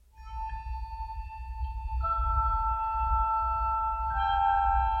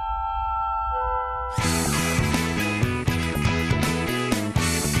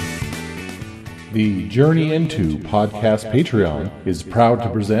The Journey Into Podcast Patreon is proud to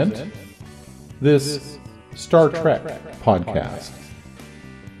present this Star Trek podcast,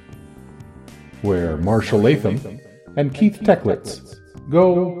 where Marshall Latham and Keith Techlitz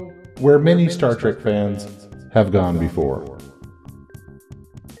go where many Star Trek fans have gone before,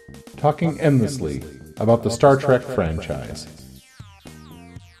 talking endlessly about the Star Trek franchise.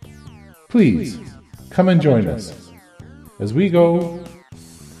 Please come and join us as we go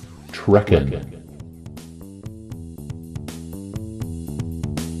Trekkin.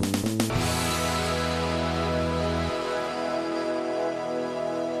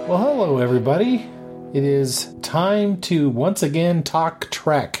 Well, hello everybody. It is time to once again talk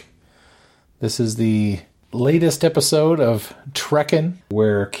Trek. This is the latest episode of Trekkin,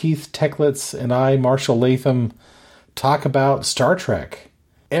 where Keith Techlitz and I, Marshall Latham, talk about Star Trek.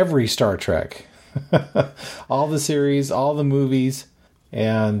 Every Star Trek. All the series, all the movies.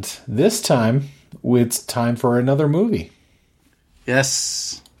 And this time, it's time for another movie.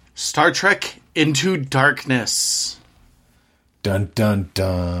 Yes. Star Trek Into Darkness. Dun, dun,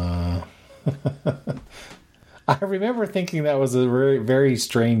 dun. I remember thinking that was a very, very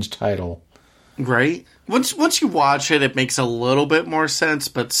strange title. Right? Once you watch it, it makes a little bit more sense,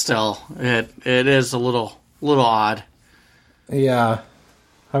 but still, it is a little odd. Yeah.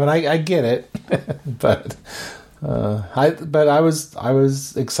 I mean, I get it, but I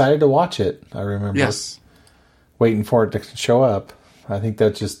was excited to watch it. I remember waiting for it to show up. I think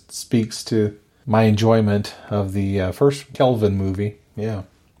that just speaks to my enjoyment of the first Kelvin movie. Yeah.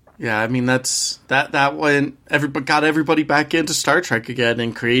 Yeah, I mean, that one got everybody back into Star Trek again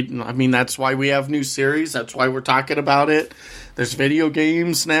and that's why we have new series. That's why we're talking about it. There's video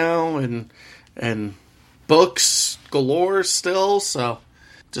games now and books galore still, so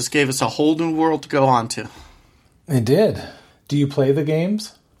just gave us a whole new world to go on to. It did. Do you play the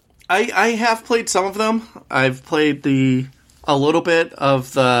games? I have played some of them. I've played a little bit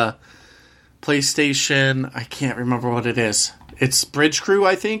of the PlayStation. I can't remember what it is. It's Bridge Crew,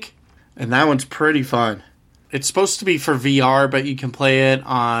 I think, and that one's pretty fun. It's supposed to be for VR, but you can play it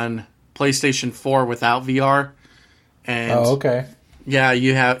on PlayStation 4 without VR. And okay. Yeah,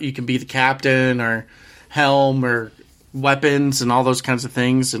 you can be the captain or helm or weapons and all those kinds of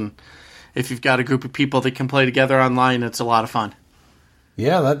things, and if you've got a group of people that can play together online, it's a lot of fun.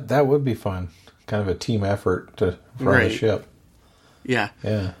 Yeah, that would be fun. Kind of a team effort to run a ship. Yeah.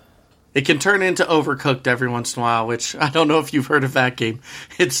 Yeah. It can turn into Overcooked every once in a while, which I don't know if you've heard of that game.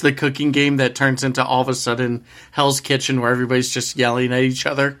 It's the cooking game that turns into all of a sudden Hell's Kitchen, where everybody's just yelling at each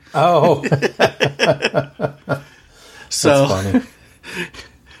other. Oh. So, that's funny.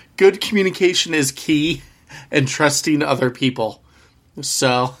 Good communication is key, and trusting other people.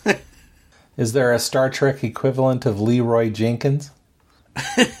 So, is there a Star Trek equivalent of Leroy Jenkins?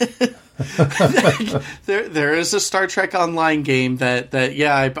 there is a Star Trek Online game that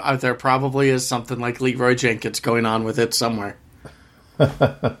there probably is something like Leroy Jenkins going on with it somewhere.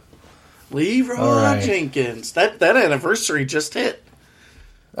 Leroy Jenkins. That anniversary just hit.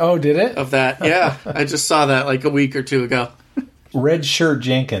 Oh, did it? Of that, yeah. I just saw that like a week or two ago. Red Shirt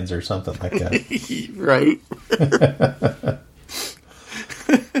Jenkins or something like that. Right.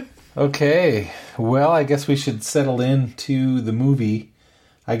 Okay. Well, I guess we should settle into the movie.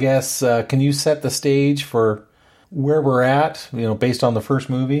 I guess, can you set the stage for where we're at, based on the first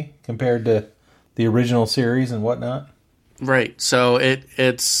movie compared to the original series and whatnot? Right. So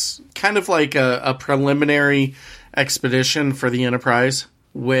it's kind of like a preliminary expedition for the Enterprise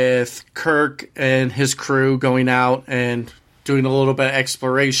with Kirk and his crew going out and doing a little bit of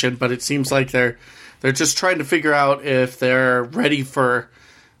exploration, but it seems like they're just trying to figure out if they're ready for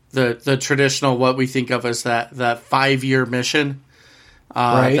the traditional, what we think of as that 5-year mission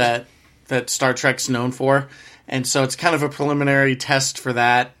that Star Trek's known for. And so it's kind of a preliminary test for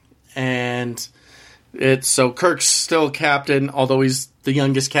that. And so Kirk's still captain, although he's the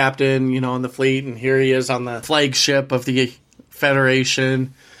youngest captain, in the fleet, and here he is on the flagship of the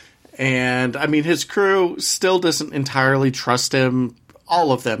Federation. And I mean, his crew still doesn't entirely trust him,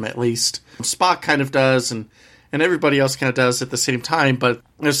 all of them at least. Spock kind of does, and everybody else kind of does at the same time, but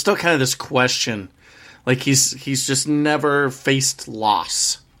there's still kind of this question. Like, he's just never faced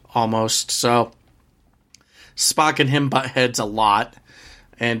loss, almost. So Spock and him butt heads a lot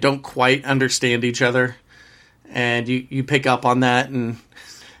and don't quite understand each other. And you pick up on that,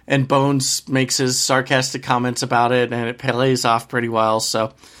 and Bones makes his sarcastic comments about it, and it plays off pretty well.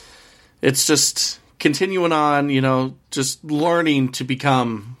 So it's just continuing on, just learning to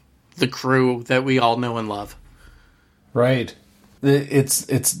become the crew that we all know and love. Right. It's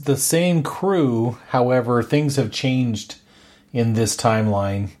the same crew, however, things have changed in this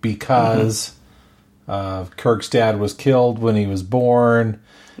timeline because Kirk's dad was killed when he was born,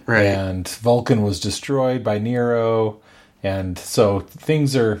 Right. and Vulcan was destroyed by Nero, and so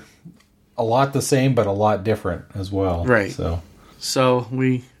things are a lot the same, but a lot different as well. Right. So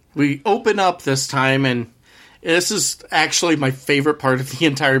we open up this time, and this is actually my favorite part of the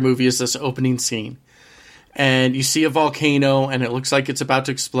entire movie is this opening scene. And you see a volcano, and it looks like it's about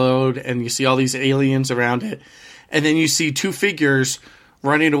to explode, and you see all these aliens around it. And then you see two figures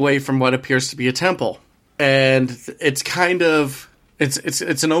running away from what appears to be a temple. And it's kind of...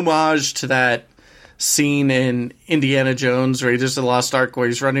 It's an homage to that scene in Indiana Jones, Raiders of the Lost Ark, where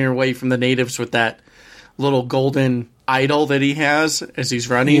he's running away from the natives with that little golden idol that he has as he's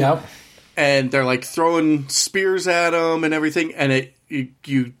running. Yep. And they're like throwing spears at him and everything. And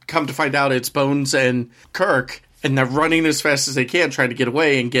you come to find out it's Bones and Kirk, and they're running as fast as they can, trying to get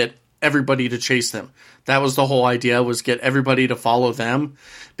away and get everybody to chase them. That was the whole idea, was get everybody to follow them,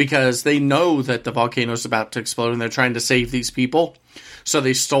 because they know that the volcano's about to explode and they're trying to save these people. So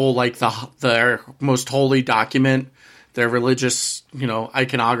they stole like their most holy document, their religious,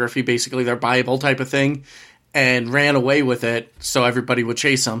 iconography, basically their Bible type of thing, and ran away with it so everybody would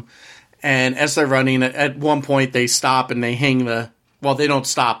chase them. And as they're running, at one point they stop and they hang they don't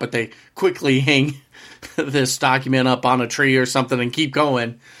stop, but they quickly hang this document up on a tree or something and keep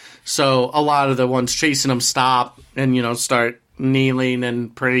going. So a lot of the ones chasing them stop and, start kneeling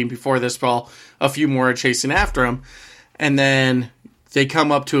and praying before this, while a few more are chasing after them. And then they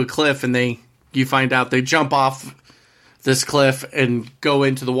come up to a cliff, and you find out they jump off this cliff and go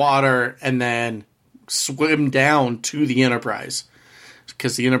into the water and then swim down to the Enterprise,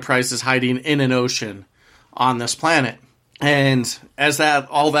 because the Enterprise is hiding in an ocean on this planet. And as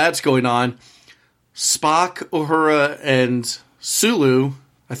all that's going on, Spock, Uhura, and Sulu,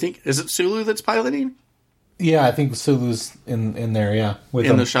 I think, is it Sulu that's piloting? Yeah, I think Sulu's in there, yeah. With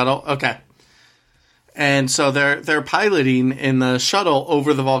in the shuttle? Okay. And so they're piloting in the shuttle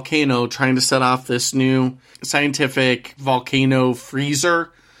over the volcano, trying to set off this new scientific volcano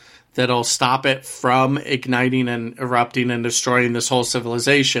freezer that'll stop it from igniting and erupting and destroying this whole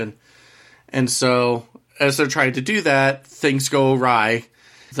civilization. And so as they're trying to do that, things go awry.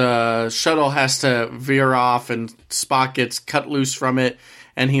 The shuttle has to veer off, and Spock gets cut loose from it,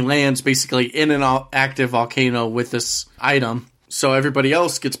 and he lands basically in an active volcano with this item. So everybody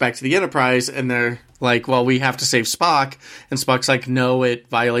else gets back to the Enterprise, and they're like, well, we have to save Spock. And Spock's like, no, it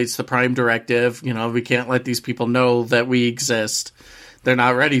violates the Prime Directive. We can't let these people know that we exist. They're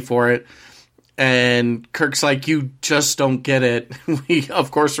not ready for it. And Kirk's like, you just don't get it.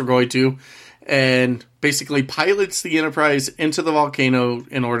 Of course we're going to. And basically pilots the Enterprise into the volcano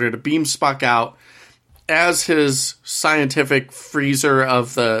in order to beam Spock out. As his scientific freezer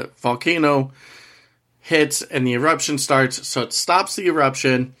of the volcano hits and the eruption starts, so it stops the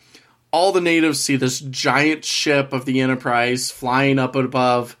eruption. All the natives see this giant ship of the Enterprise flying up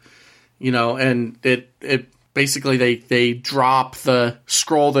above, and it basically they drop the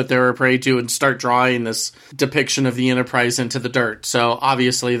scroll that they were prey to and start drawing this depiction of the Enterprise into the dirt. So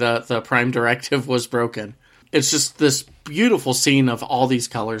obviously the Prime Directive was broken. It's just this beautiful scene of all these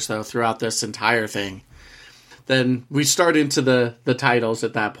colors, though, throughout this entire thing. Then we start into the titles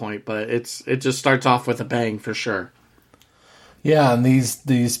at that point, but it just starts off with a bang for sure. Yeah, and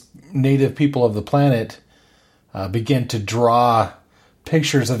these native people of the planet begin to draw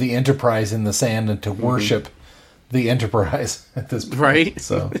pictures of the Enterprise in the sand and to worship the Enterprise at this point. Right?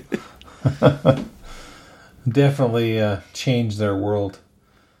 So definitely changed their world.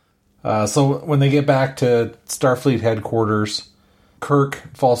 So when they get back to Starfleet headquarters, Kirk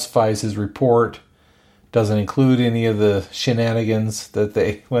falsifies his report, doesn't include any of the shenanigans that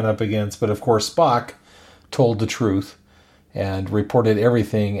they went up against, but of course Spock told the truth and reported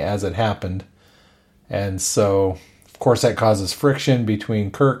everything as it happened. And so, of course, that causes friction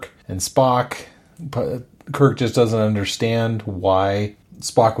between Kirk and Spock. But Kirk just doesn't understand why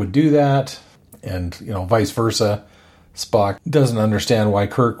Spock would do that, and vice versa. Spock doesn't understand why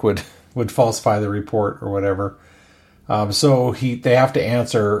Kirk would falsify the report or whatever. So they have to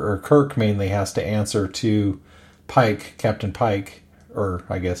answer, or Kirk mainly has to answer to Pike, Captain Pike, or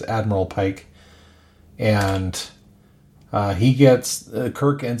I guess Admiral Pike, and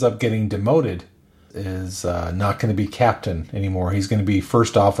Kirk ends up getting demoted. Is not going to be captain anymore. He's going to be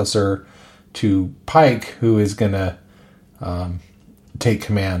first officer to Pike, who is going to take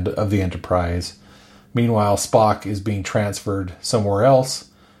command of the Enterprise. Meanwhile, Spock is being transferred somewhere else,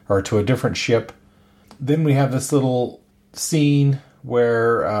 or to a different ship. Then we have this little scene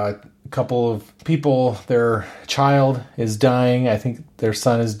where a couple of people, their child is dying. I think their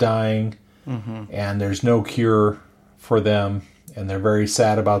son is dying, and there's no cure for them, and they're very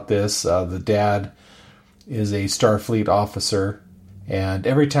sad about this. The dad is a Starfleet officer. And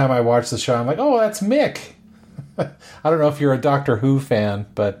every time I watch the show, I'm like, oh, that's Mick. I don't know if you're a Doctor Who fan,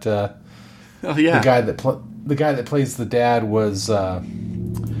 but oh, yeah. the guy that plays the dad was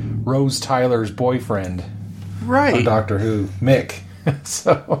Rose Tyler's boyfriend, right? On Doctor Who, Mick.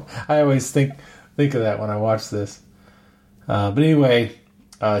 So I always think of that when I watch this. But anyway,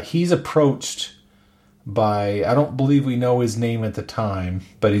 he's approached by, I don't believe we know his name at the time,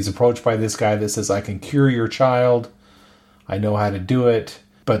 but he's approached by this guy that says, I can cure your child. I know how to do it,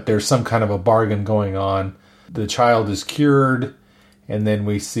 but there's some kind of a bargain going on. The child is cured, and then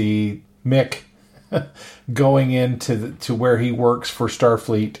we see Mick going into to where he works for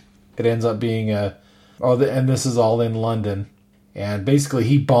Starfleet. It ends up being and this is all in London. And basically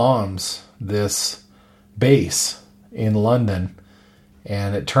he bombs this base in London.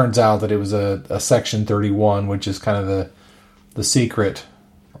 And it turns out that it was a Section 31, which is kind of the secret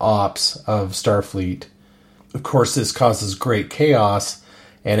ops of Starfleet. Of course, this causes great chaos,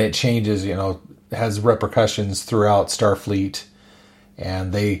 and it changes, has repercussions throughout Starfleet.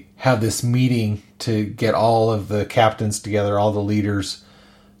 And they have this meeting to get all of the captains together, all the leaders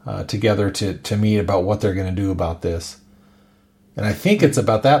together to meet about what they're going to do about this. And I think it's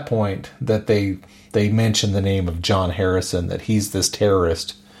about that point that they mention the name of John Harrison, that he's this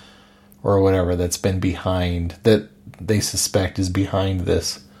terrorist or whatever that's been behind, that they suspect is behind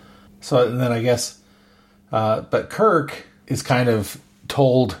this. So and then I guess, but Kirk is kind of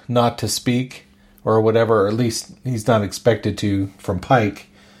told not to speak or whatever, or at least he's not expected to from Pike.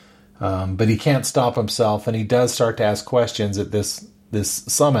 But he can't stop himself, and he does start to ask questions at this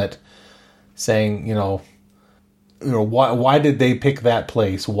summit, saying, why did they pick that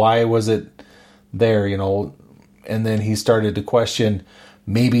place? Why was it there? And then he started to question,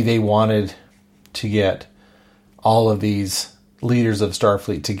 maybe they wanted to get all of these leaders of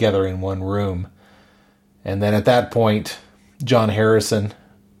Starfleet together in one room. And then at that point, John Harrison,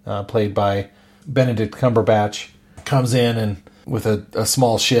 played by Benedict Cumberbatch, comes in and with a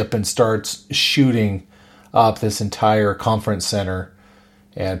small ship and starts shooting up this entire conference center,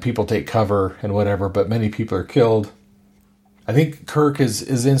 and people take cover and whatever, but many people are killed. I think Kirk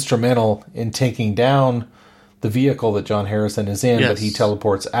is instrumental in taking down the vehicle that John Harrison is in, yes. But he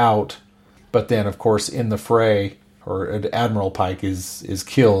teleports out. But then, of course, in the fray, Admiral Pike is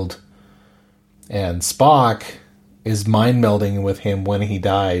killed, and Spock is mind melding with him when he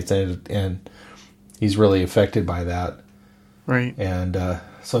dies, and he's really affected by that. Right. And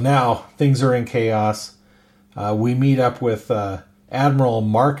so now things are in chaos. We meet up with Admiral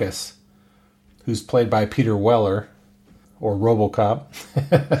Marcus, who's played by Peter Weller, or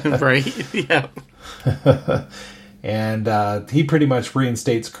RoboCop. Right, yeah. And he pretty much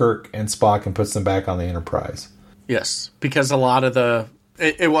reinstates Kirk and Spock and puts them back on the Enterprise. Yes, because a lot of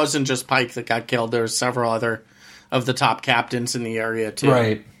it wasn't just Pike that got killed. There were several other of the top captains in the area, too.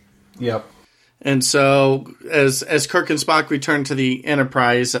 Right, yep. And so, as Kirk and Spock return to the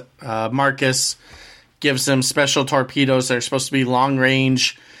Enterprise, Marcus gives them special torpedoes. They're supposed to be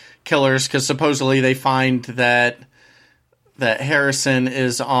long-range killers, because supposedly they find that Harrison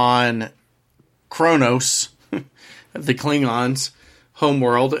is on Kronos, the Klingons'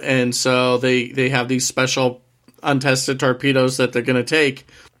 homeworld, and so they have these special untested torpedoes that they're going to take.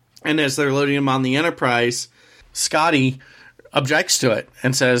 And as they're loading them on the Enterprise, Scotty objects to it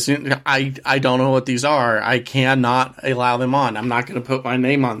and says, I don't know what these are. I cannot allow them on. I'm not going to put my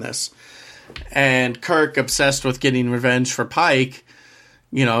name on this. And Kirk, obsessed with getting revenge for Pike,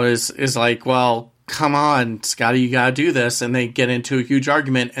 is like, well, come on, Scotty, you got to do this. And they get into a huge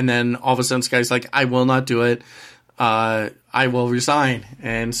argument. And then all of a sudden, Scotty's like, I will not do it. I will resign.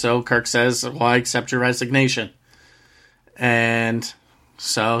 And so Kirk says, well, I accept your resignation. And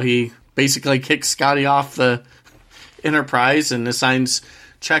so he basically kicks Scotty off the Enterprise and assigns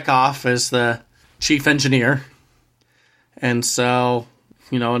Chekhov as the chief engineer. And so,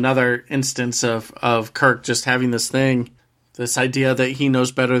 another instance of Kirk just having this idea that he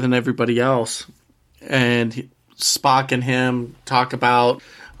knows better than everybody else. And Spock and him talk about,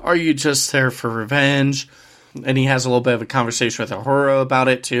 are you just there for revenge? And he has a little bit of a conversation with Uhura about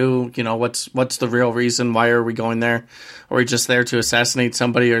it too. What's the real reason? Why are we going there? Are we just there to assassinate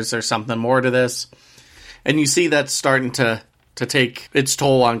somebody, or is there something more to this? And you see that starting to take its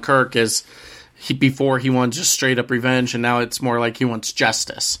toll on Kirk, as before he wanted just straight up revenge, and now it's more like he wants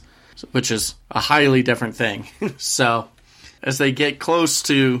justice, which is a highly different thing. So as they get close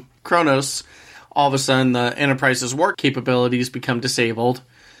to Kronos, all of a sudden the Enterprise's warp capabilities become disabled,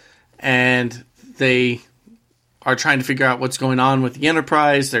 and they are trying to figure out what's going on with the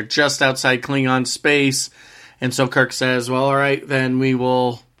Enterprise. They're just outside Klingon space, and so Kirk says, well, all right, then we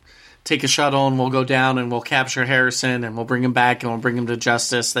will take a shuttle and we'll go down and we'll capture Harrison and we'll bring him back and we'll bring him to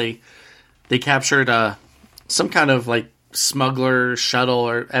justice. They captured some kind of like smuggler shuttle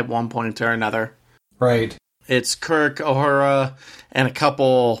or at one point or another. Right. It's Kirk, Uhura, and a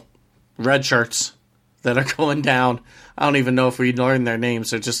couple red shirts that are going down. I don't even know if we learned their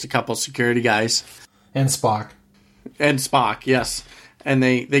names. They're just a couple security guys. And Spock. And Spock, yes. And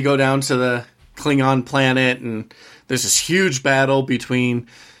they go down to the Klingon planet, and there's this huge battle between...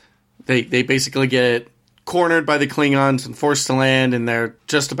 They basically get cornered by the Klingons and forced to land, and they're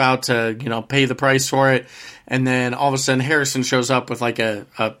just about to, pay the price for it. And then all of a sudden Harrison shows up with like a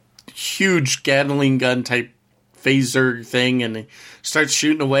huge Gatling gun type phaser thing, and he starts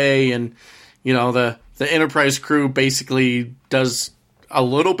shooting away, and the Enterprise crew basically does a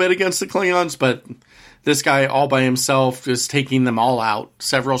little bit against the Klingons, but this guy all by himself is taking them all out,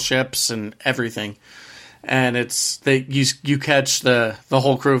 several ships and everything. And you catch the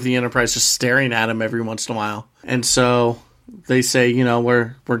whole crew of the Enterprise just staring at him every once in a while. And so they say,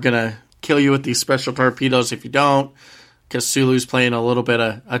 we're gonna kill you with these special torpedoes if you don't, because Sulu's playing a little bit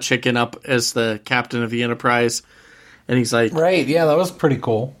of a chicken up as the captain of the Enterprise. And he's like... Right, yeah, that was pretty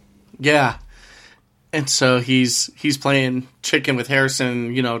cool. Yeah. And so he's playing chicken with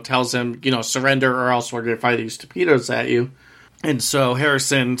Harrison, tells him, surrender or else we're going to fire these torpedoes at you. And so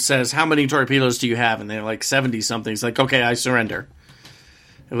Harrison says, how many torpedoes do you have? And they're like 70-something. He's like, okay, I surrender.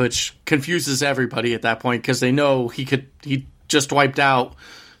 Which confuses everybody at that point because they know he just wiped out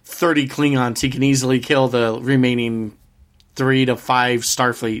 30 Klingons. He can easily kill the remaining 3 to 5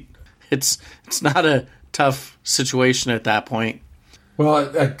 Starfleet. It's not a tough situation at that point.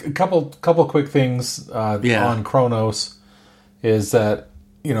 Well, a couple quick things on Kronos is that,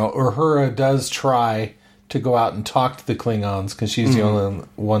 Uhura does try to go out and talk to the Klingons because she's the only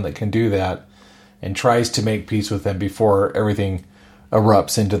one that can do that, and tries to make peace with them before everything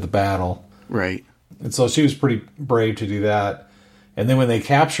erupts into the battle. Right. And so she was pretty brave to do that. And then when they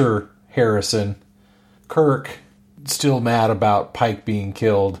capture Harrison, Kirk, still mad about Pike being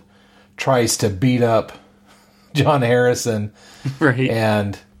killed, tries to beat up John Harrison. Right.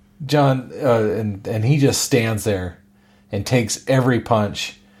 And John and he just stands there and takes every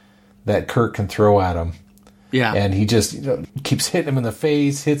punch that Kirk can throw at him. Yeah. And he just keeps hitting him in the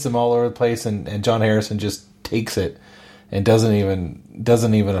face, hits him all over the place, and John Harrison just takes it and doesn't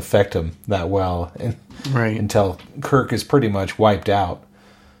even affect him that well, until Kirk is pretty much wiped out.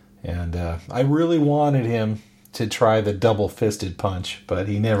 And I really wanted him to try the double-fisted punch, but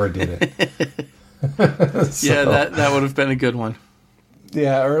he never did it. Yeah, that would have been a good one.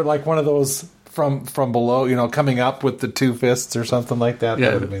 Yeah, or like one of those from below, coming up with the 2 fists or something like that. Yeah.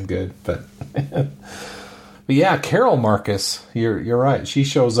 That would have been good. But but yeah, Carol Marcus, you're right. She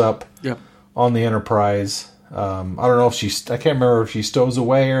shows up on the Enterprise. I don't know if I can't remember if she stows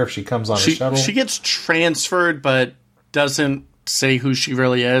away or if she comes on a shuttle. She gets transferred, but doesn't say who she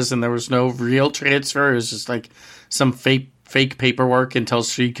really is, and there was no real transfer. It was just like some fake paperwork until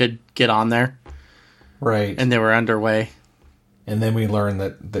she could get on there. Right. And they were underway. And then we learn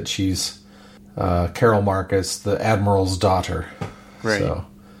that she's Carol Marcus, the Admiral's daughter. Right.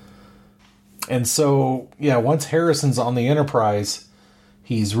 So, once Harrison's on the Enterprise,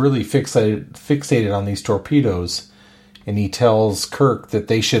 he's really fixated on these torpedoes, and he tells Kirk that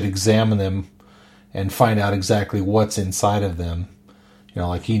they should examine them and find out exactly what's inside of them.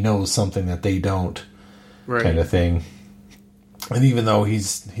 Like he knows something that they don't, kind of thing. And even though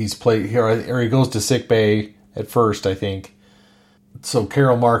he's played here, or he goes to sickbay at first, I think. So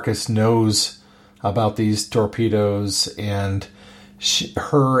Carol Marcus knows about these torpedoes, and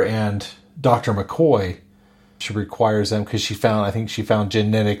her and Dr. McCoy, she requires them because she found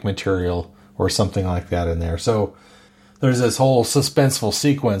genetic material or something like that in there. So there's this whole suspenseful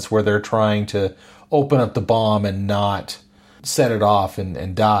sequence where they're trying to open up the bomb and not set it off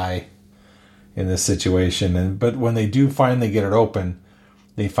and die in this situation. But when they do finally get it open,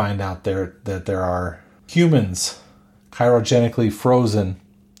 they find out that there are humans cryogenically frozen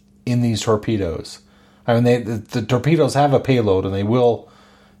in these torpedoes. I mean, the torpedoes have a payload and they will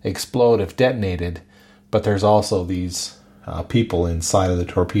explode if detonated, but there's also these people inside of the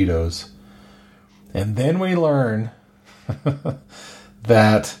torpedoes. And then we learn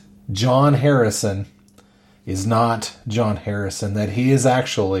that John Harrison is not John Harrison, that he is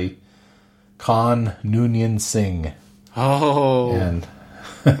actually Khan Noonien Singh. Oh. And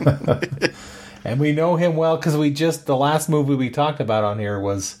and we know him well because the last movie we talked about on here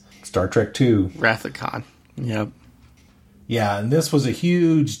was Star Trek II. Wrath of Khan. Yep. Yeah, and this was a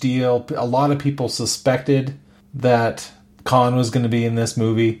huge deal. A lot of people suspected that Khan was going to be in this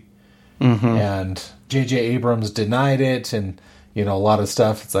movie. Mm-hmm. And J.J. Abrams denied it, and a lot of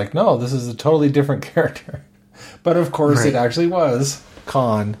stuff. It's like, no, this is a totally different character. But of course, It actually was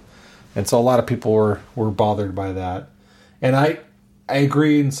Khan. And so a lot of people were bothered by that. And I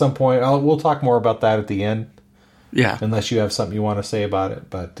agree in some point. We'll talk more about that at the end. Yeah. Unless you have something you want to say about it.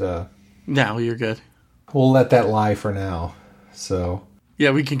 But no, you're good. We'll let that lie for now. So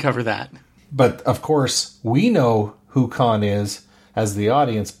yeah, we can cover that. But of course, we know who Khan is as the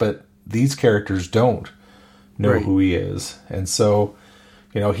audience, but these characters don't know who he is. And so,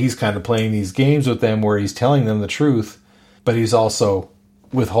 he's kind of playing these games with them where he's telling them the truth, but he's also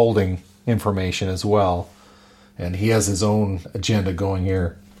withholding information as well. And he has his own agenda going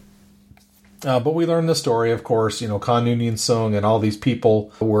here. But we learn the story, of course. Khan Noonien Sung and all these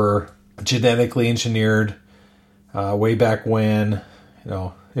people were genetically engineered way back when.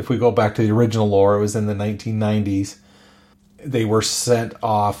 If we go back to the original lore, it was in the 1990s. They were sent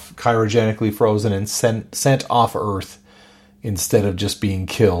off, cryogenically frozen, and sent off Earth instead of just being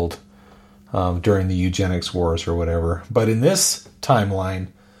killed during the eugenics wars or whatever. But in this timeline,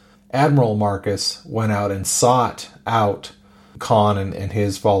 Admiral Marcus went out and sought out Khan and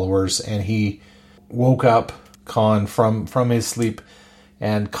his followers, and he woke up Khan from his sleep,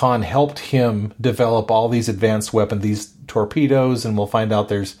 and Khan helped him develop all these advanced weapons, these torpedoes, and we'll find out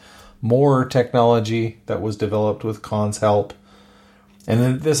there's more technology that was developed with Khan's help. And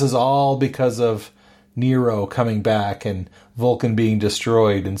then this is all because of Nero coming back and Vulcan being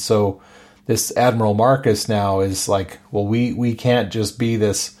destroyed. And so this Admiral Marcus now is like, well, we can't just be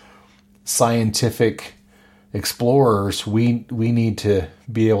this scientific explorers. We need to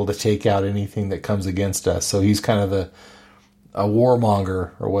be able to take out anything that comes against us. So he's kind of a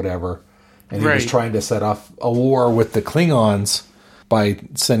warmonger or whatever. And he was trying to set off a war with the Klingons by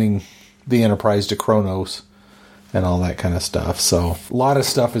sending the Enterprise to Kronos and all that kind of stuff. So a lot of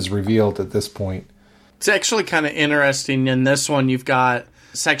stuff is revealed at this point. It's actually kind of interesting. In this one, you've got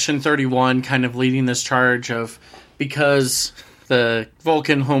Section 31 kind of leading this charge of, because the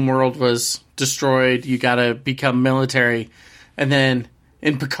Vulcan homeworld was destroyed, you got to become military. And then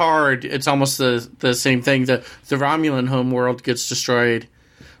in Picard, it's almost the same thing. The Romulan homeworld gets destroyed,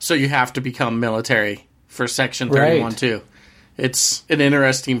 so you have to become military for Section 31 too. It's an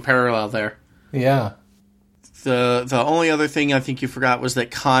interesting parallel there. Yeah. The only other thing I think you forgot was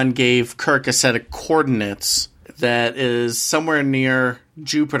that Khan gave Kirk a set of coordinates that is somewhere near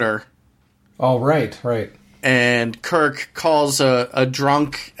Jupiter. Oh, right. And Kirk calls a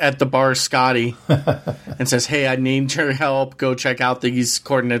drunk at the bar, Scotty, and says, hey, I need your help. Go check out these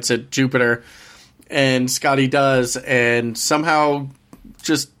coordinates at Jupiter. And Scotty does, and somehow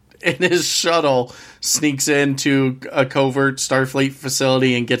just in his shuttle sneaks into a covert Starfleet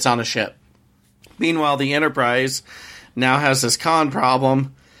facility and gets on a ship. Meanwhile, the Enterprise now has this Khan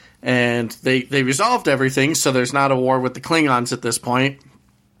problem, and they resolved everything, so there's not a war with the Klingons at this point.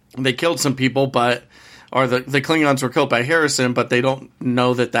 They killed some people, the Klingons were killed by Harrison, but they don't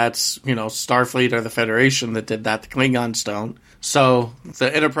know that that's, Starfleet or the Federation that did that. The Klingons don't. So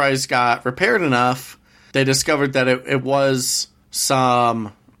the Enterprise got repaired enough. They discovered that it was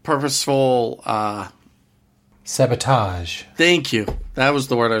some purposeful sabotage. Thank you. That was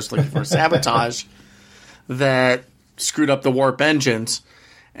the word I was looking for. Sabotage that screwed up the warp engines.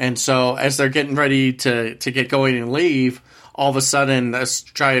 And so as they're getting ready to get going and leave, all of a sudden a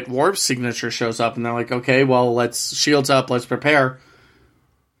giant warp signature shows up, and they're like, okay, well, let's shields up, let's prepare.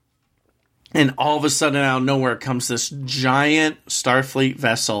 And all of a sudden out of nowhere comes this giant Starfleet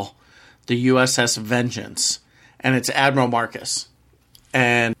vessel, the USS Vengeance, and it's Admiral Marcus.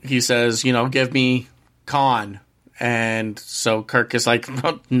 And he says, give me Khan. And so Kirk is like,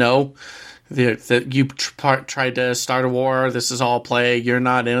 no, you tried to start a war. This is all play. You're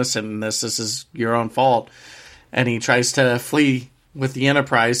not innocent in this. This is your own fault. And he tries to flee with the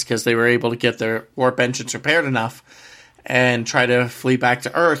Enterprise because they were able to get their warp engines repaired enough and try to flee back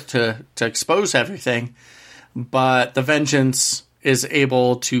to Earth to expose everything. But the Vengeance is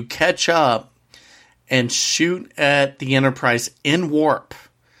able to catch up and shoot at the Enterprise in warp.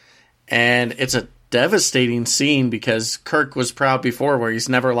 And it's a devastating scene because Kirk was proud before where he's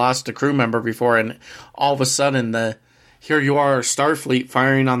never lost a crew member before, and all of a sudden here you are, Starfleet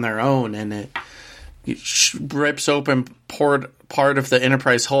firing on their own, and it rips open part of the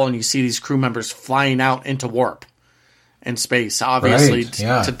Enterprise hull, and you see these crew members flying out into warp in space, obviously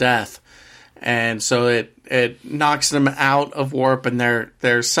to death. And so it knocks them out of warp, and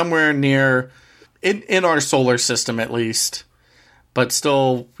they're somewhere near in our solar system at least, but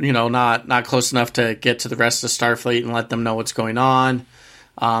still, not close enough to get to the rest of Starfleet and let them know what's going on.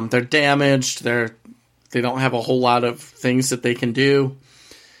 They're damaged. They don't have a whole lot of things that they can do,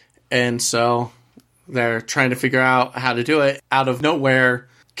 and so they're trying to figure out how to do it. Out of nowhere,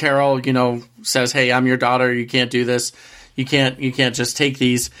 Carol, says, "Hey, I'm your daughter. You can't do this. You can't just take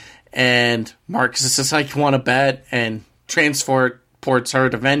these." And Marcus is like, "Want to bet?" and transports her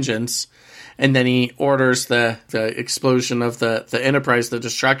to Vengeance. And then he orders the explosion of the Enterprise, the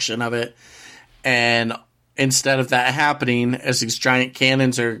destruction of it. And instead of that happening, as these giant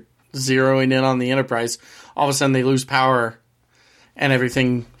cannons are zeroing in on the Enterprise, all of a sudden they lose power and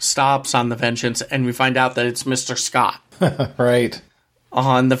everything stops on the Vengeance. And we find out that it's Mr. Scott. Right.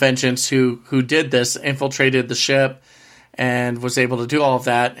 On the Vengeance who did this, infiltrated the ship and was able to do all of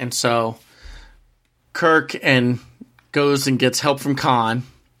that. And so Kirk goes and gets help from Khan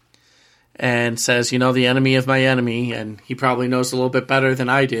and says, the enemy of my enemy, and he probably knows a little bit better than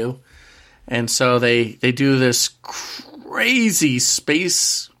I do. And so they do this crazy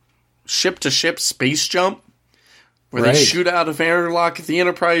ship-to-ship space jump where they shoot out of airlock of the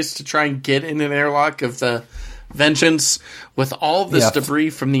Enterprise to try and get in an airlock of the Vengeance with all of this debris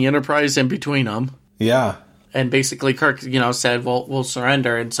from the Enterprise in between them. Yeah. And basically Kirk, said, well, we'll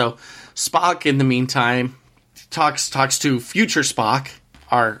surrender. And so Spock, in the meantime, talks to future Spock,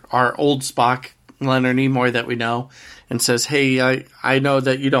 our old Spock, Leonard Nimoy that we know, and says, "Hey, I know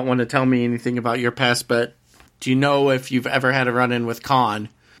that you don't want to tell me anything about your past, but do you know if you've ever had a run-in with Khan?"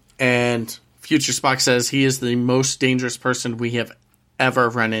 And future Spock says, "He is the most dangerous person we have ever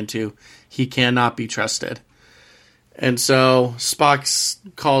run into. He cannot be trusted." And so Spock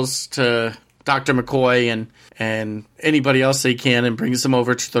calls to Dr. McCoy and anybody else they can and brings them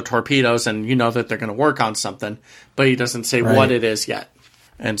over to the torpedoes, and that they're going to work on something, but he doesn't say what it is yet.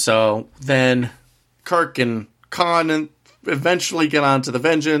 And so then Kirk and Khan eventually get onto the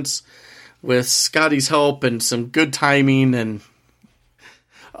Vengeance with Scotty's help and some good timing and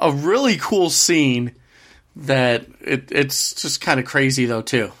a really cool scene that it's just kind of crazy, though,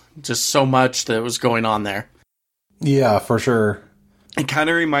 too. Just so much that was going on there. Yeah, for sure. It kind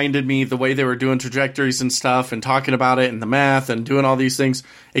of reminded me the way they were doing trajectories and stuff and talking about it and the math and doing all these things.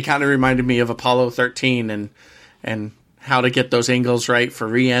 It kind of reminded me of Apollo 13 and how to get those angles right for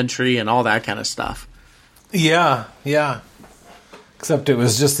re-entry and all that kind of stuff. Yeah. Except it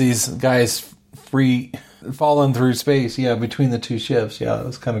was just these guys free falling through space, between the two ships. Yeah, it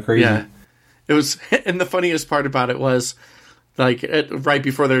was kind of crazy. Yeah. It was, and the funniest part about it was, right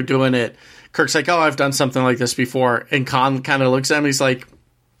before they're doing it, Kirk's like, "Oh, I've done something like this before." And Khan kind of looks at him, he's like,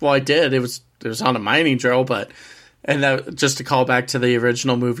 "Well, I did. It was on a mining drill, but..." And that, just to call back to the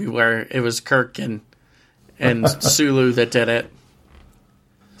original movie where it was Kirk and Sulu that did it.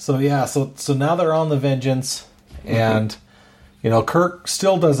 So now they're on the Vengeance, and Kirk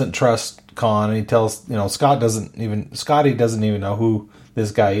still doesn't trust Khan. He tells Scotty doesn't even know who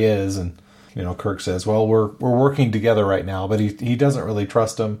this guy is, and Kirk says, "Well, we're working together right now," but he doesn't really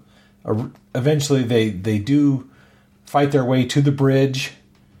trust him. Eventually, they do fight their way to the bridge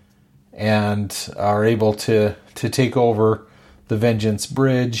and are able to take over the Vengeance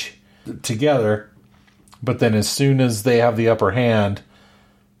bridge together. But then as soon as they have the upper hand,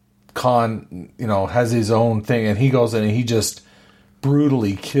 Khan, has his own thing, and he goes in and he just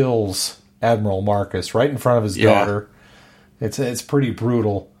brutally kills Admiral Marcus right in front of his daughter. It's pretty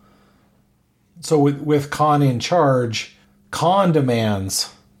brutal. So with Khan in charge, Khan demands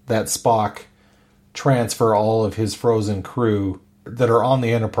that Spock transfer all of his frozen crew that are on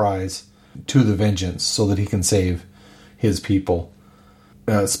the Enterprise to the Vengeance so that he can save his people.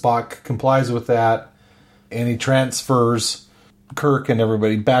 Spock complies with that, and he transfers Kirk and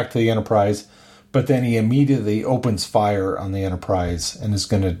everybody back to the Enterprise, but then he immediately opens fire on the Enterprise and is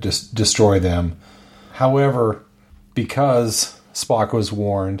going to destroy them. However, because Spock was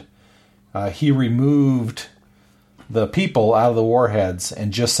warned, he removed the people out of the warheads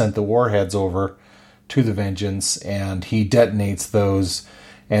and just sent the warheads over to the Vengeance, and he detonates those,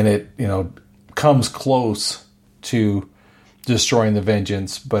 and it comes close to destroying the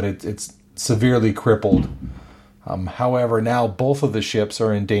Vengeance, but it's severely crippled. However, now both of the ships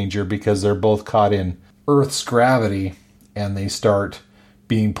are in danger because they're both caught in Earth's gravity, and they start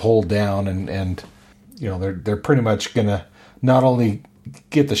being pulled down, and they're pretty much gonna not only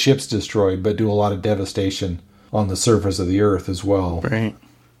get the ships destroyed, but do a lot of devastation on the surface of the Earth as well. Right.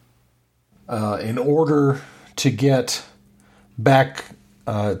 In order to get back,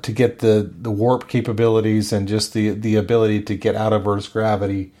 to get the warp capabilities and just the ability to get out of Earth's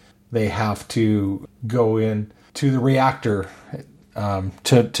gravity, they have to go in to the reactor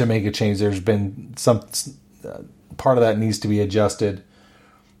to make a change. There's been some part of that needs to be adjusted,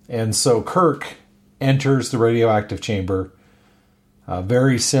 and so Kirk enters the radioactive chamber,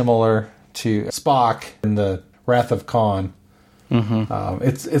 very similar to Spock in the Wrath of Khan,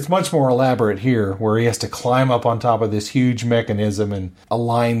 It's much more elaborate here, where he has to climb up on top of this huge mechanism and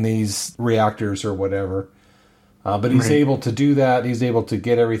align these reactors or whatever. But he's able to do that. He's able to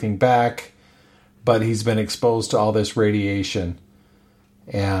get everything back, but he's been exposed to all this radiation,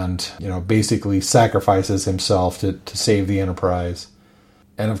 and basically sacrifices himself to save the Enterprise.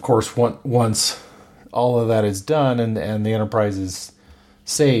 And of course, once all of that is done and the Enterprise is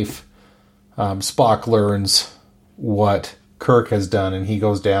safe, Spock learns what Kirk has done, and he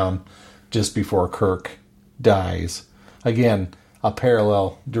goes down just before Kirk dies. Again, a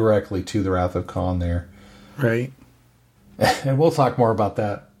parallel directly to the Wrath of Khan there. Right. And we'll talk more about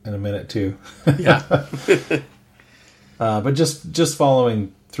that in a minute too. Yeah. But just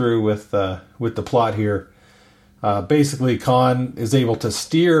following through with the plot here, basically Khan is able to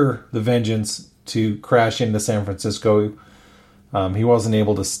steer the Vengeance to crash into San Francisco. He wasn't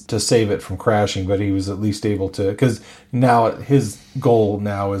able to save it from crashing, but he was at least able to, because now his goal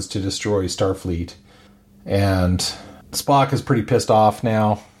now is to destroy Starfleet. And Spock is pretty pissed off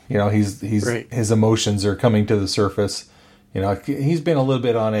now. His emotions are coming to the surface. He's been a little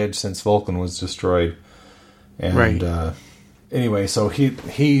bit on edge since Vulcan was destroyed. And anyway, so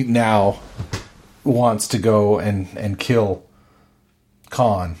he now wants to go and kill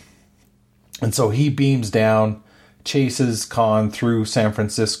Khan. And so he beams down, chases Khan through San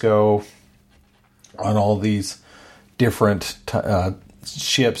Francisco on all these different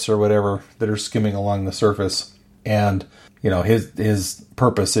ships or whatever that are skimming along the surface. And, his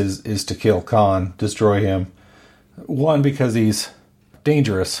purpose is to kill Khan, destroy him. One, because he's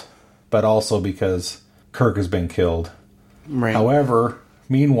dangerous, but also because Kirk has been killed. Right. However,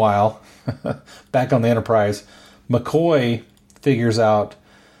 meanwhile, back on the Enterprise, McCoy figures out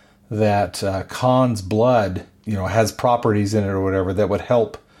that Khan's blood, has properties in it or whatever that would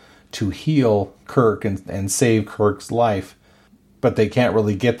help to heal Kirk and save Kirk's life. But they can't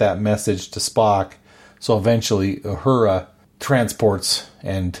really get that message to Spock. So eventually Uhura transports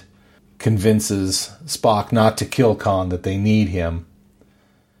and convinces Spock not to kill Khan, that they need him.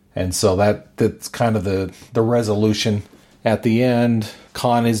 And so that's kind of the resolution. At the end,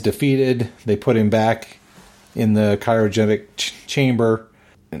 Khan is defeated. They put him back in the cryogenic chamber,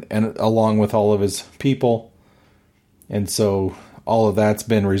 and along with all of his people. And so all of that's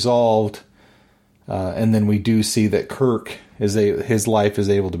been resolved. And then we do see that Kirk, his life is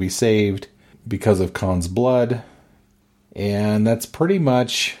able to be saved because of Khan's blood. And that's pretty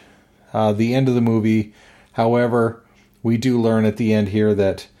much the end of the movie. However, we do learn at the end here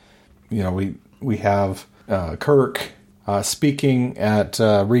that, we have Kirk speaking at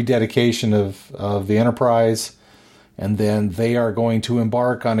rededication of the Enterprise. And then they are going to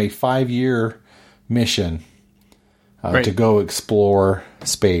embark on a 5-year mission to go explore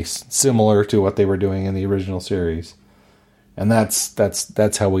space, similar to what they were doing in the original series. And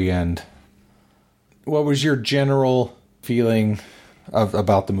that's how we end. What was your general feeling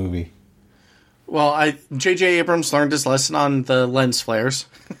about the movie? Well, J.J. Abrams learned his lesson on the lens flares.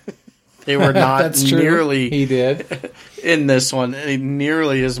 They were not nearly he did in this one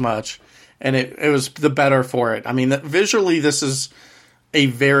nearly as much, and it was the better for it. I mean, visually, this is a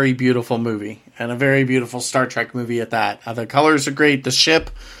very beautiful movie and a very beautiful Star Trek movie at that. The colors are great. The ship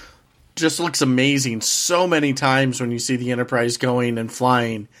just looks amazing. So many times when you see the Enterprise going and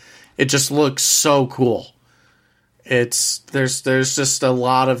flying, it just looks so cool. There's just a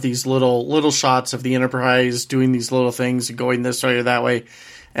lot of these little shots of the Enterprise doing these little things and going this way or that way,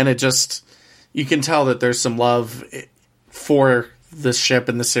 and you can tell that there's some love for the ship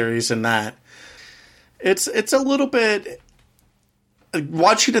and the series and that. It's a little bit.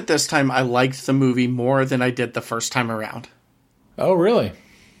 Watching it this time, I liked the movie more than I did the first time around. Oh, really?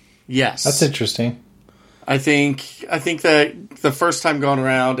 Yes. That's interesting. I think that the first time going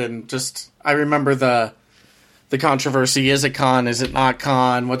around, and I remember the controversy. Is it Khan? Is it not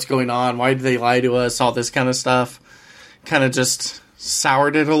Khan? What's going on? Why did they lie to us? All this kind of stuff kind of just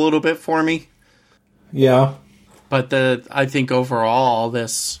soured it a little bit for me. Yeah. But I think overall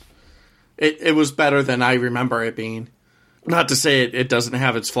it was better than I remember it being. Not to say it doesn't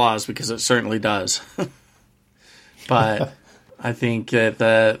have its flaws, because it certainly does. But I think that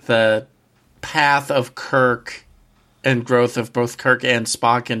the path of Kirk and growth of both Kirk and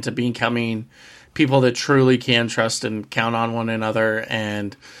Spock into becoming people that truly can trust and count on one another,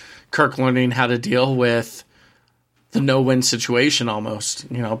 and Kirk learning how to deal with the no-win situation almost.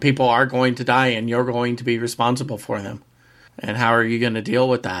 People are going to die and you're going to be responsible for them. And how are you going to deal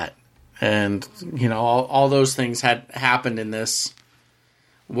with that? And, all those things had happened in this,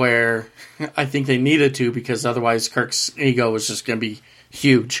 where I think they needed to, because otherwise Kirk's ego was just going to be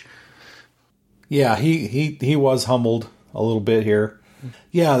huge. Yeah, he was humbled a little bit here.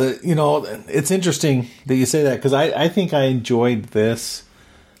 Yeah, it's interesting that you say that, because I think I enjoyed this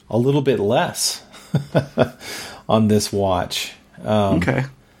a little bit less on this watch. Okay.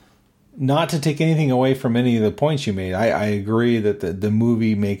 Not to take anything away from any of the points you made. I agree that the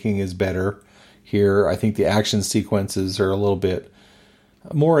movie making is better here. I think the action sequences are a little bit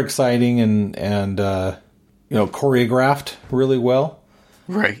more exciting and choreographed really well.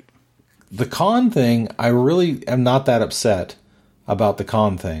 Right. The Khan thing, I really am not that upset about the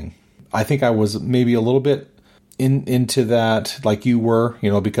Khan thing. I think I was maybe a little bit into that, like you were,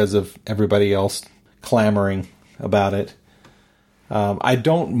 because of everybody else clamoring about it. I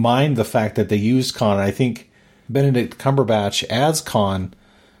don't mind the fact that they used Khan. I think Benedict Cumberbatch as Khan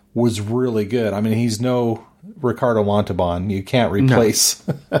was really good. I mean, he's no Ricardo Montalban. You can't replace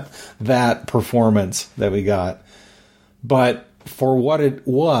that performance that we got. But for what it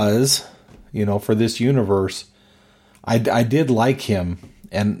was, for this universe, I did like him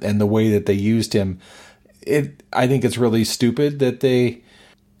and the way that they used him. I think it's really stupid that they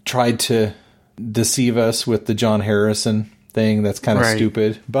tried to deceive us with the John Harrison thing. That's kind of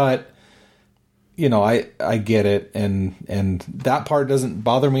stupid, but I get it, and that part doesn't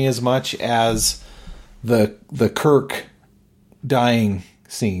bother me as much as the Kirk dying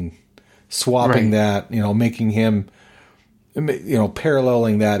scene, swapping that, making him,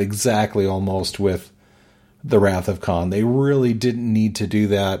 paralleling that exactly almost with the Wrath of Khan. They really didn't need to do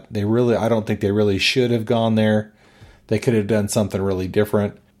that. I don't think they really should have gone there. They could have done something really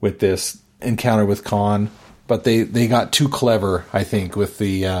different with this encounter with Khan. But they got too clever, I think, with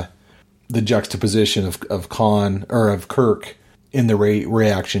the juxtaposition of Khan, or of Kirk, in the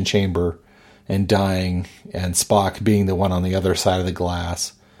reaction chamber and dying, and Spock being the one on the other side of the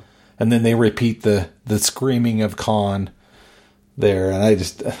glass. And then they repeat the screaming of Khan there,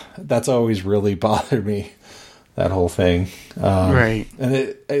 and that's always really bothered me, that whole thing. Right. And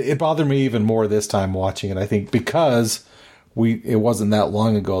it bothered me even more this time watching it, I think, because it wasn't that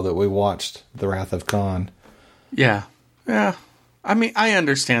long ago that we watched The Wrath of Khan. Yeah. I mean, I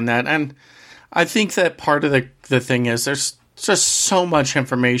understand that. And I think that part of the thing is there's just so much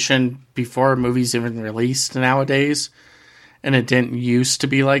information before a movie's even released nowadays. And it didn't used to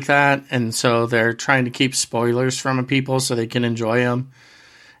be like that. And so they're trying to keep spoilers from people so they can enjoy them.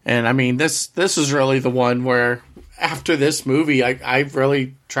 And I mean, this is really the one where after this movie, I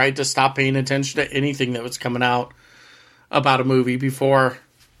really tried to stop paying attention to anything that was coming out about a movie before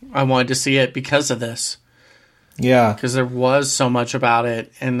I wanted to see it because of this. Yeah. Because there was so much about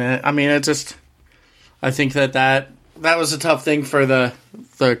it. And I mean, I think that was a tough thing for the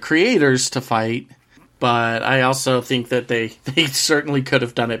creators to fight. But I also think that they certainly could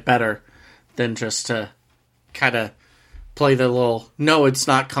have done it better than just to kind of play the little, no, it's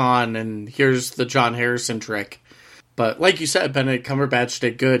not Khan, and here's the John Harrison trick. But like you said, Benedict Cumberbatch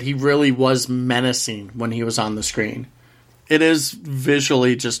did good. He really was menacing when he was on the screen. It is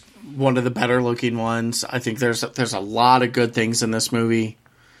visually just one of the better looking ones. I think there's a lot of good things in this movie.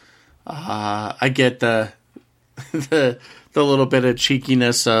 I get the little bit of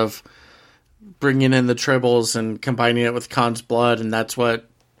cheekiness of bringing in the tribbles and combining it with Khan's blood, and that's what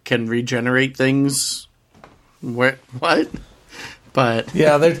can regenerate things. What? But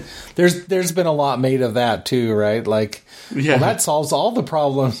yeah, there's been a lot made of that too, right? Like, well, that solves all the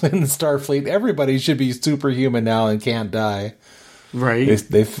problems in Starfleet. Everybody should be superhuman now and can't die, right?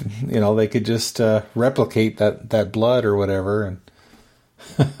 They could just replicate that blood or whatever, and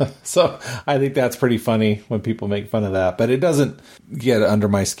so I think that's pretty funny when people make fun of that. But it doesn't get under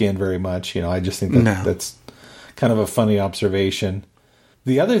my skin very much. I just think that's kind of a funny observation.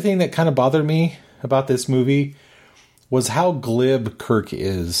 The other thing that kind of bothered me about this movie was how glib Kirk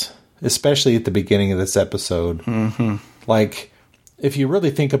is, especially at the beginning of this episode. Mm-hmm. Like, if you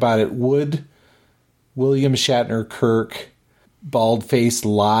really think about it, would William Shatner Kirk bald-faced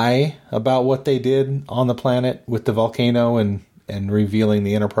lie about what they did on the planet with the volcano and revealing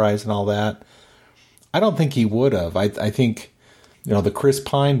the Enterprise and all that? I don't think he would have. I think, the Chris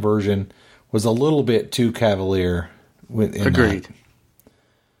Pine version was a little bit too cavalier. Agreed.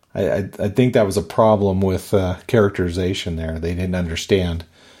 I think that was a problem with characterization there. They didn't understand.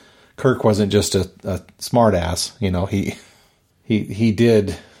 Kirk wasn't just a smartass. He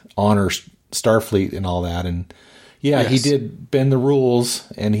did honor Starfleet and all that. And yes, he did bend the rules,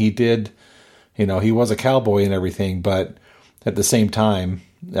 and he did, he was a cowboy and everything. But at the same time,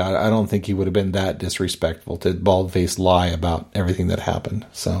 I don't think he would have been that disrespectful to bald-faced lie about everything that happened.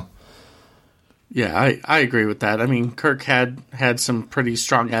 So. Yeah, I agree with that. I mean, Kirk had some pretty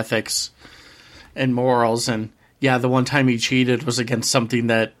strong ethics and morals, and yeah, the one time he cheated was against something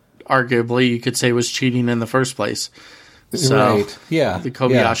that arguably you could say was cheating in the first place. So, right. Yeah. The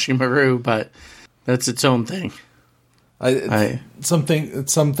Kobayashi Maru, but that's its own thing. Some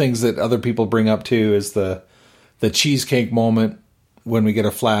things that other people bring up too is the cheesecake moment when we get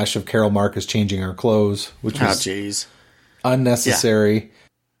a flash of Carol Marcus changing her clothes, which is unnecessary. Yeah.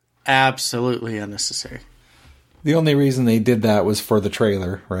 Absolutely unnecessary. The only reason they did that was for the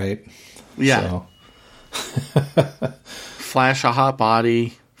trailer, right? Yeah. Flash a hot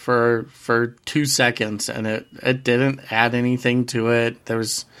body for 2 seconds, and it didn't add anything to it. There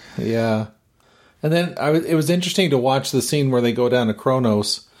was... Yeah. And then it was interesting to watch the scene where they go down to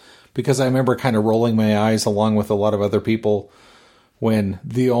Kronos, because I remember kind of rolling my eyes along with a lot of other people when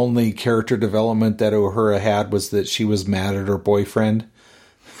the only character development that Uhura had was that she was mad at her boyfriend.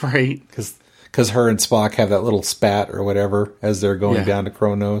 Right. Because her and Spock have that little spat or whatever as they're going down to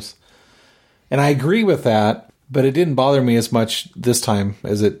Kronos. And I agree with that, but it didn't bother me as much this time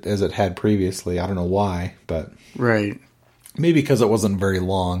as it had previously. I don't know why, but... Right. Maybe because it wasn't very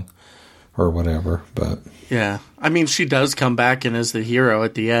long or whatever, but... Yeah. I mean, she does come back and is the hero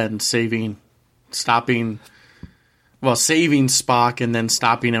at the end, saving Spock and then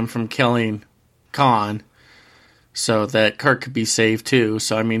stopping him from killing Khan so that Kirk could be saved too.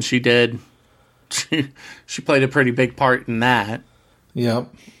 So, I mean, she played a pretty big part in that. Yep.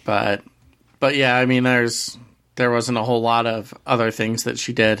 But yeah, I mean, there wasn't a whole lot of other things that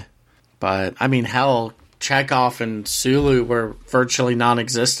she did. But, I mean, hell, Chekhov and Sulu were virtually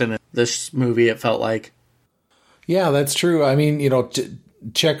non-existent in this movie, it felt like. Yeah, that's true. I mean,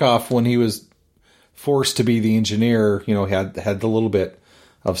 Chekhov, when he was forced to be the engineer, had the little bit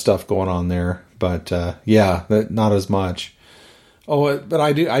of stuff going on there. But, not as much. Oh, but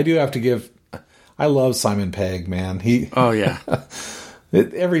I do have to give... I love Simon Pegg, man. Oh, yeah.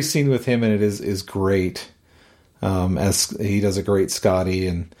 Every scene with him in it is great. As he does a great Scotty,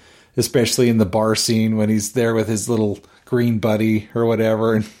 and especially in the bar scene when he's there with his little green buddy or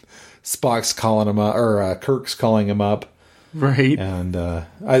whatever, and Spock's calling him up, or Kirk's calling him up. Right. And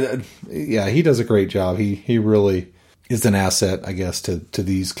he does a great job. He really is an asset, I guess, to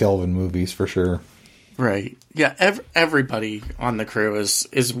these Kelvin movies for sure. Right. Yeah. Everybody on the crew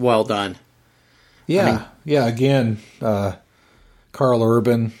is well done. Yeah. Again, Carl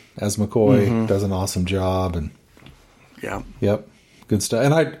Urban as McCoy does an awesome job, and yep, good stuff.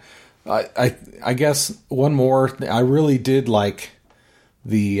 And I guess one more. I really did like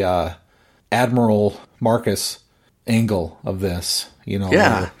the Admiral Marcus angle of this.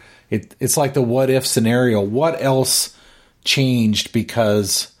 It's like the what if scenario. What else changed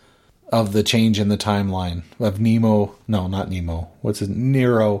because of the change in the timeline of Nemo? No, not Nemo.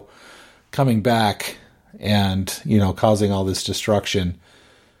 Nero coming back and causing all this destruction.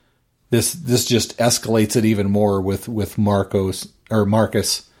 This just escalates it even more with Marcus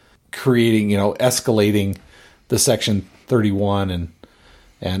creating, escalating the Section 31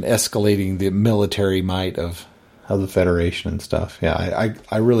 and escalating the military might of the Federation and stuff. Yeah,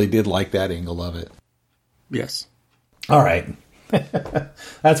 I really did like that angle of it. Yes. All right.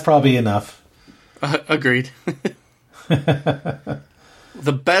 That's probably enough. Agreed.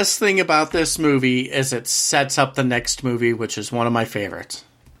 The best thing about this movie is it sets up the next movie, which is one of my favorites.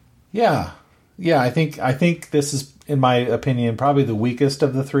 Yeah. I think this is, in my opinion, probably the weakest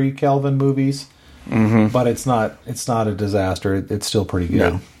of the three Kelvin movies. Mm-hmm. But it's not a disaster. It's still pretty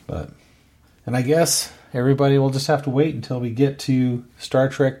good. No. And I guess everybody will just have to wait until we get to Star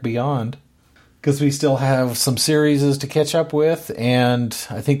Trek Beyond, because we still have some series to catch up with, and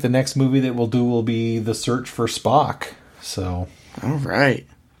I think the next movie that we'll do will be The Search for Spock. So, all right,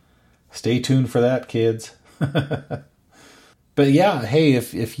 stay tuned for that, kids. But yeah, hey,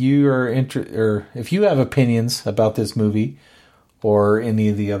 if you are or if you have opinions about this movie or any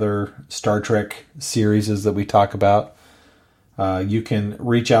of the other Star Trek series that we talk about, you can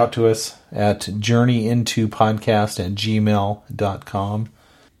reach out to us at journeyintopodcast@gmail.com.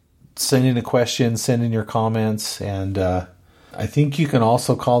 Send in a question, send in your comments, and I think you can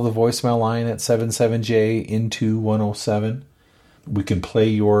also call the voicemail line at 77J-INTO-107. We can play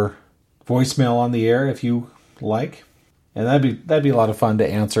your voicemail on the air if you like. And that'd be a lot of fun to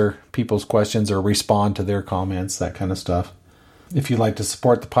answer people's questions or respond to their comments, that kind of stuff. If you'd like to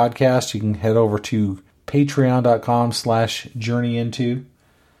support the podcast, you can head over to patreon.com/journeyinto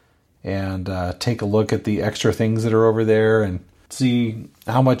and take a look at the extra things that are over there and see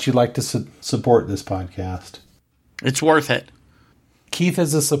how much you'd like to support this podcast. It's worth it. Keith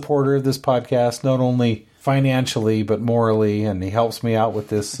is a supporter of this podcast, not only financially, but morally, and he helps me out with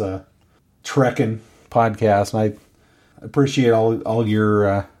this Trekkin podcast, and I appreciate all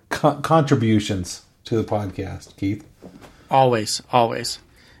your contributions to the podcast, Keith. Always.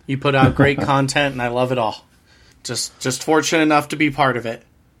 You put out great content, and I love it all. just fortunate enough to be part of it.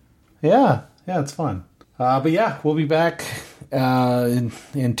 Yeah, it's fun. But yeah, we'll be back in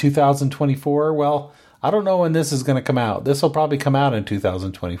 2024. Well, I don't know when this is going to come out. This will probably come out in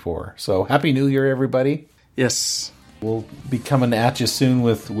 2024. So Happy New Year, everybody. Yes. We'll be coming at you soon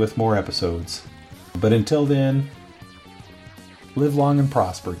with more episodes. But until then, live long and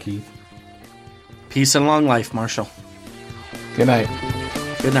prosper, Keith. Peace and long life, Marshall. Good night.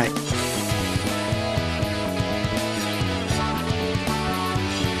 Good night.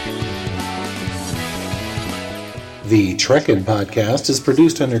 The Trekkin podcast is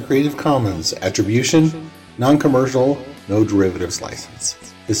produced under Creative Commons Attribution, Non-Commercial, No Derivatives license.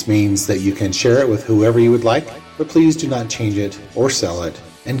 This means that you can share it with whoever you would like, but please do not change it or sell it,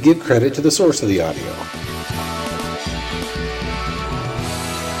 and give credit to the source of the audio.